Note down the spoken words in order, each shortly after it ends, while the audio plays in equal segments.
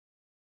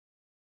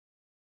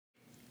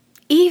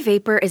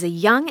E-vapor is a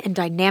young and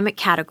dynamic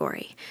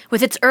category,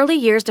 with its early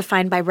years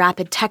defined by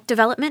rapid tech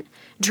development,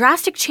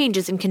 drastic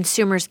changes in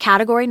consumers'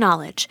 category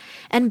knowledge,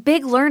 and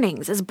big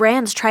learnings as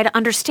brands try to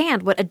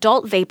understand what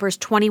adult vapers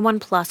 21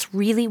 plus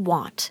really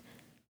want.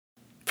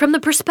 From the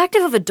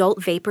perspective of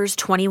adult vapers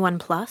 21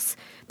 plus,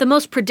 the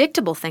most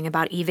predictable thing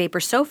about e-vapor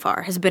so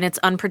far has been its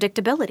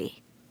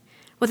unpredictability.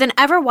 With an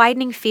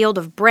ever-widening field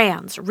of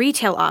brands,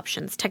 retail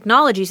options,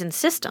 technologies, and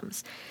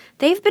systems,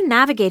 they've been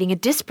navigating a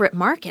disparate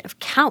market of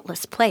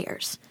countless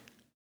players.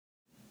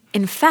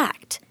 In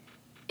fact,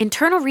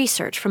 internal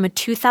research from a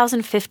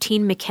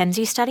 2015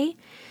 McKinsey study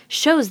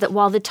shows that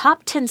while the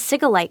top 10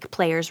 cig-alike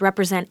players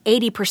represent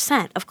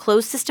 80% of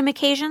closed-system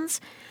occasions,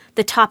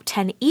 the top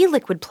 10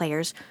 e-liquid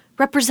players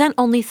represent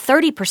only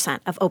 30%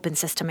 of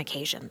open-system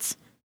occasions.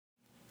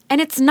 And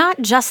it's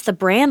not just the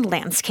brand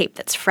landscape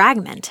that's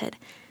fragmented.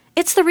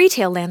 It's the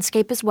retail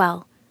landscape as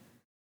well.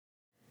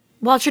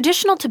 While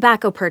traditional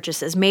tobacco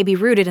purchases may be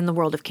rooted in the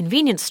world of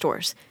convenience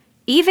stores,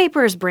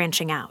 e-vapor is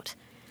branching out.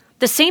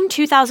 The same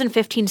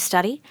 2015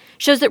 study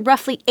shows that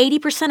roughly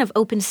 80% of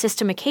open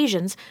system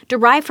occasions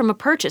derive from a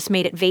purchase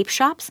made at vape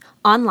shops,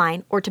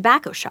 online, or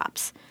tobacco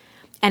shops.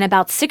 And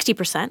about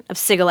 60% of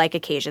cig-alike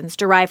occasions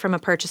derive from a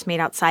purchase made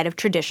outside of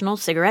traditional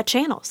cigarette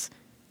channels.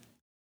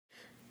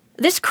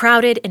 This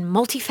crowded and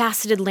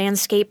multifaceted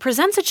landscape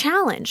presents a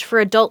challenge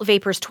for adult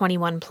vapers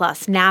 21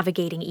 plus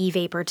navigating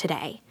e-vapor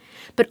today,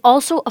 but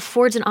also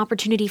affords an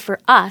opportunity for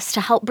us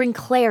to help bring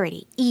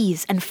clarity,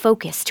 ease, and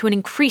focus to an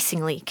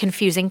increasingly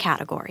confusing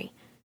category.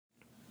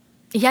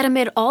 Yet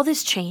amid all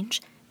this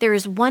change, there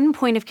is one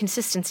point of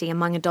consistency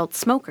among adult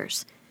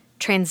smokers: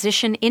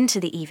 transition into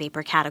the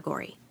e-vapor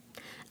category.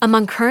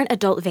 Among current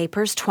adult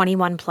vapers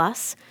 21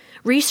 plus,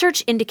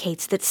 research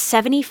indicates that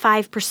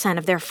 75%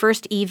 of their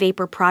first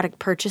e-vapor product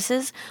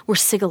purchases were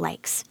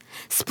cig-alikes,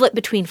 split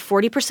between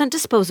 40%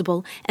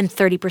 disposable and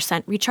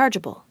 30%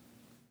 rechargeable.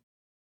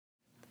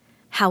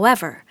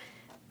 However,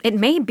 it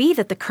may be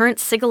that the current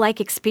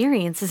cig-alike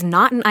experience is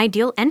not an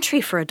ideal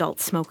entry for adult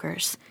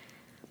smokers.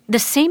 The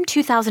same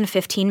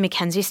 2015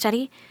 McKinsey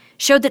study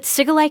showed that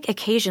cig-alike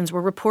occasions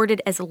were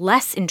reported as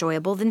less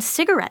enjoyable than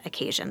cigarette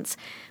occasions,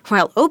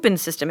 while open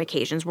system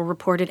occasions were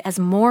reported as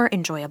more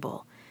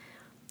enjoyable.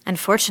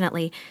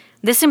 Unfortunately,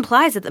 this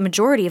implies that the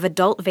majority of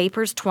adult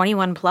vapers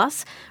 21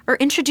 plus are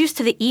introduced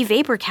to the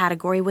e-vapor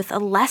category with a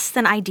less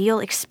than ideal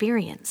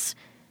experience.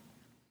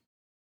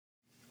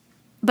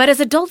 But as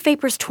adult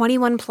vapers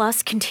 21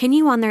 plus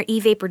continue on their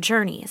e-vapor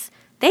journeys,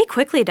 they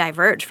quickly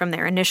diverge from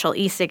their initial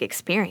e-cig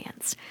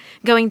experience,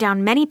 going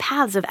down many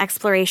paths of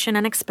exploration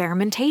and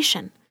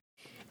experimentation.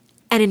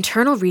 And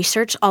internal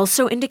research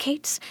also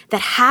indicates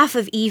that half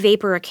of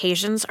e-vapor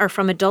occasions are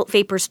from adult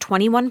vapers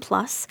 21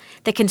 plus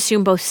that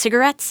consume both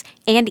cigarettes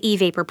and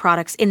e-vapor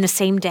products in the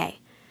same day,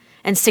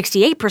 and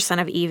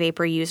 68% of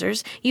e-vapor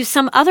users use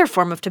some other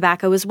form of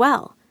tobacco as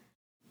well,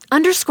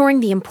 underscoring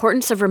the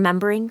importance of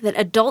remembering that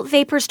adult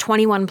vapers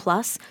 21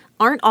 plus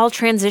aren't all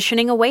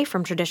transitioning away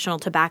from traditional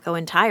tobacco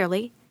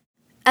entirely.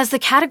 As the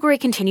category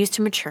continues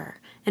to mature,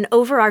 an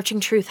overarching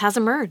truth has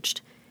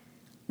emerged.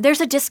 There's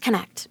a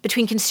disconnect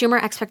between consumer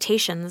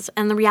expectations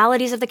and the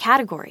realities of the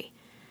category.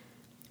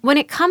 When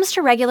it comes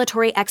to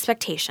regulatory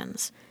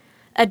expectations,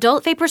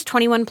 adult vapers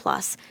 21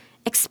 plus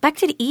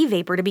expected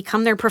e-vapor to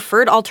become their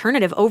preferred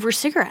alternative over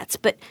cigarettes,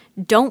 but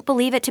don't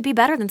believe it to be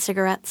better than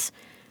cigarettes.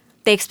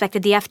 They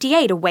expected the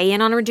FDA to weigh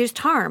in on reduced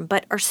harm,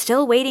 but are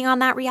still waiting on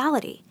that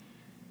reality.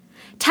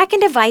 Tech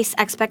and device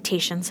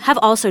expectations have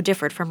also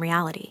differed from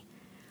reality.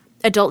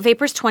 Adult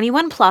vapers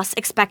 21 plus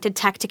expected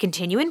tech to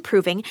continue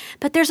improving,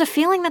 but there's a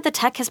feeling that the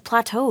tech has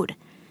plateaued.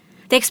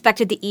 They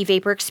expected the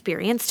e-vapor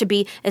experience to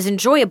be as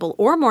enjoyable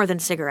or more than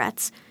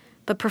cigarettes,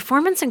 but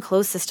performance in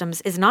closed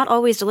systems is not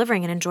always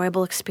delivering an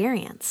enjoyable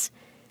experience.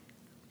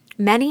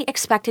 Many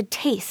expected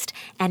taste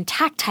and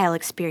tactile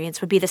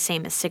experience would be the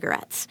same as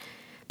cigarettes,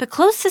 but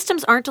closed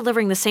systems aren't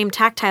delivering the same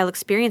tactile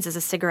experiences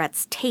as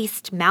cigarettes'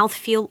 taste,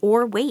 mouthfeel,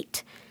 or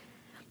weight.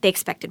 They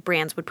expected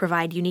brands would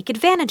provide unique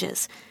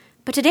advantages,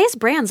 but today's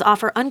brands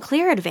offer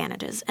unclear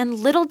advantages and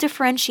little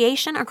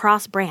differentiation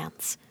across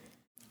brands.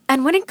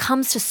 And when it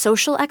comes to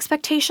social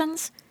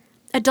expectations,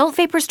 adult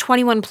vapers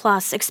 21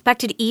 plus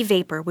expected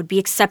e-vapor would be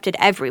accepted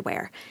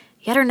everywhere,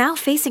 yet are now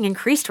facing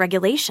increased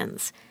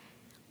regulations.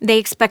 They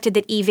expected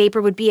that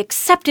e-vapor would be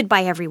accepted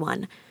by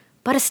everyone,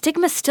 but a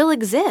stigma still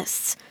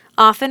exists,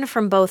 often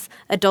from both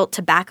adult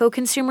tobacco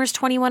consumers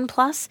 21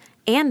 plus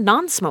and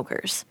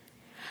non-smokers.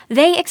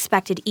 They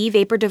expected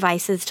e-vapor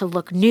devices to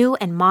look new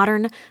and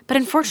modern, but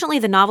unfortunately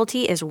the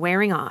novelty is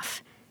wearing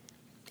off.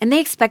 And they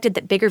expected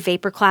that bigger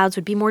vapor clouds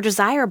would be more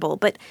desirable,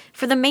 but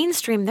for the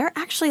mainstream, they're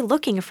actually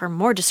looking for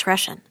more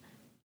discretion.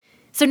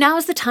 So now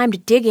is the time to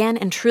dig in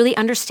and truly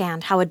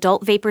understand how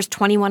adult vapers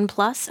 21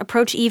 plus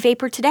approach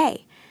e-vapor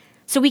today,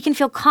 so we can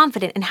feel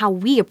confident in how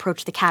we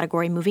approach the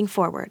category moving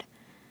forward.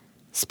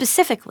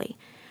 Specifically,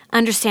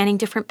 understanding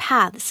different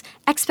paths,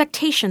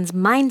 expectations,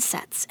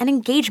 mindsets, and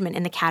engagement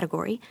in the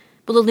category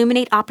will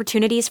illuminate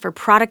opportunities for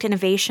product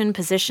innovation,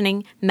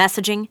 positioning,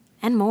 messaging,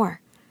 and more.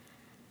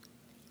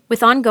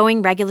 With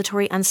ongoing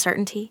regulatory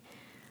uncertainty,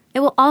 It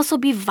will also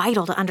be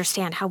vital to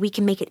understand how we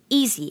can make it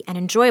easy and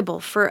enjoyable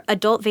for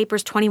adult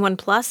vapers 21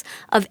 plus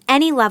of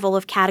any level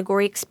of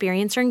category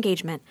experience or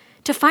engagement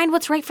to find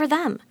what's right for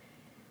them.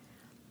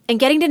 And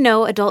getting to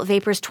know adult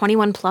vapers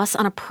 21 plus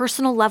on a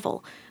personal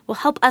level will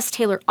help us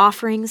tailor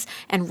offerings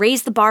and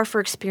raise the bar for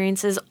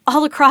experiences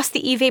all across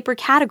the e-vapor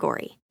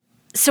category.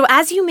 So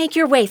as you make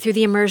your way through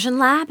the immersion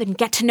lab and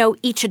get to know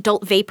each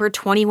adult vapor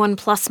 21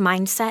 plus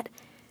mindset,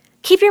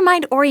 keep your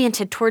mind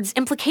oriented towards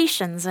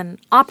implications and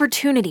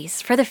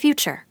opportunities for the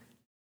future.